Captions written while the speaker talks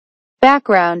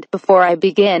Background. Before I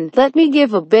begin, let me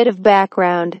give a bit of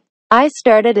background. I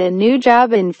started a new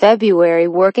job in February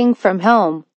working from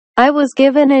home. I was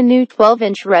given a new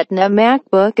 12-inch Retina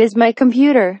MacBook as my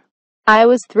computer. I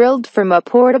was thrilled from a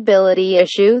portability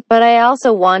issue, but I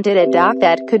also wanted a dock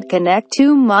that could connect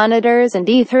two monitors and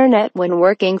Ethernet when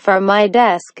working from my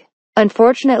desk.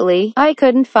 Unfortunately, I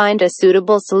couldn't find a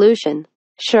suitable solution.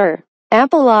 Sure,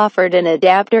 Apple offered an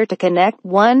adapter to connect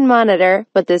one monitor,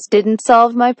 but this didn't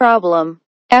solve my problem.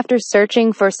 After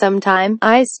searching for some time,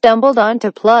 I stumbled onto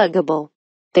Plugable.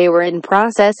 They were in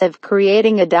process of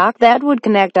creating a dock that would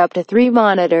connect up to 3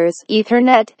 monitors,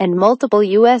 Ethernet, and multiple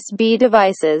USB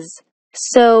devices.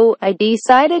 So, I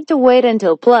decided to wait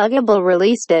until Plugable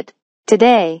released it.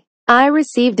 Today, I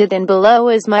received it, and below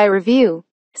is my review.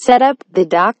 Setup. The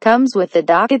dock comes with the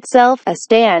dock itself, a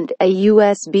stand, a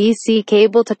USB-C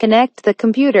cable to connect the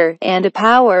computer, and a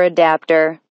power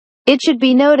adapter. It should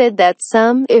be noted that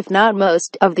some, if not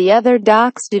most, of the other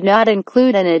docks do not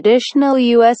include an additional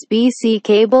USB-C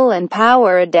cable and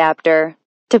power adapter.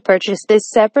 To purchase this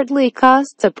separately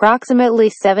costs approximately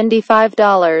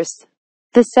 $75.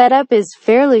 The setup is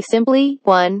fairly simply: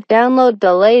 1. Download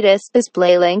the latest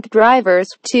DisplayLink drivers.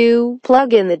 2.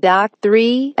 Plug in the dock.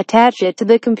 3. Attach it to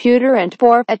the computer. And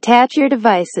 4. Attach your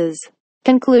devices.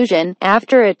 Conclusion.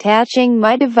 After attaching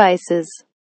my devices,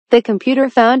 the computer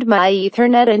found my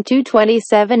Ethernet and two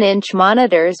 27-inch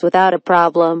monitors without a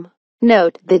problem.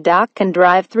 Note, the dock can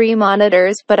drive 3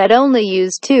 monitors, but I'd only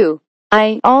use 2.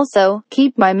 I also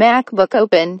keep my MacBook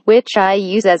open, which I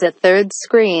use as a third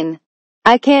screen.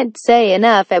 I can't say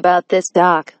enough about this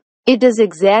dock. It does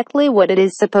exactly what it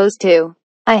is supposed to.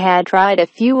 I had tried a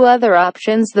few other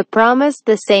options that promised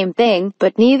the same thing,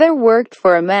 but neither worked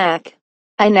for a Mac.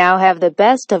 I now have the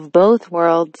best of both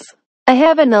worlds. I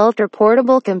have an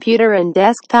ultra-portable computer and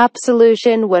desktop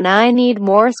solution when I need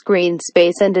more screen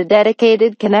space and a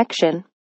dedicated connection.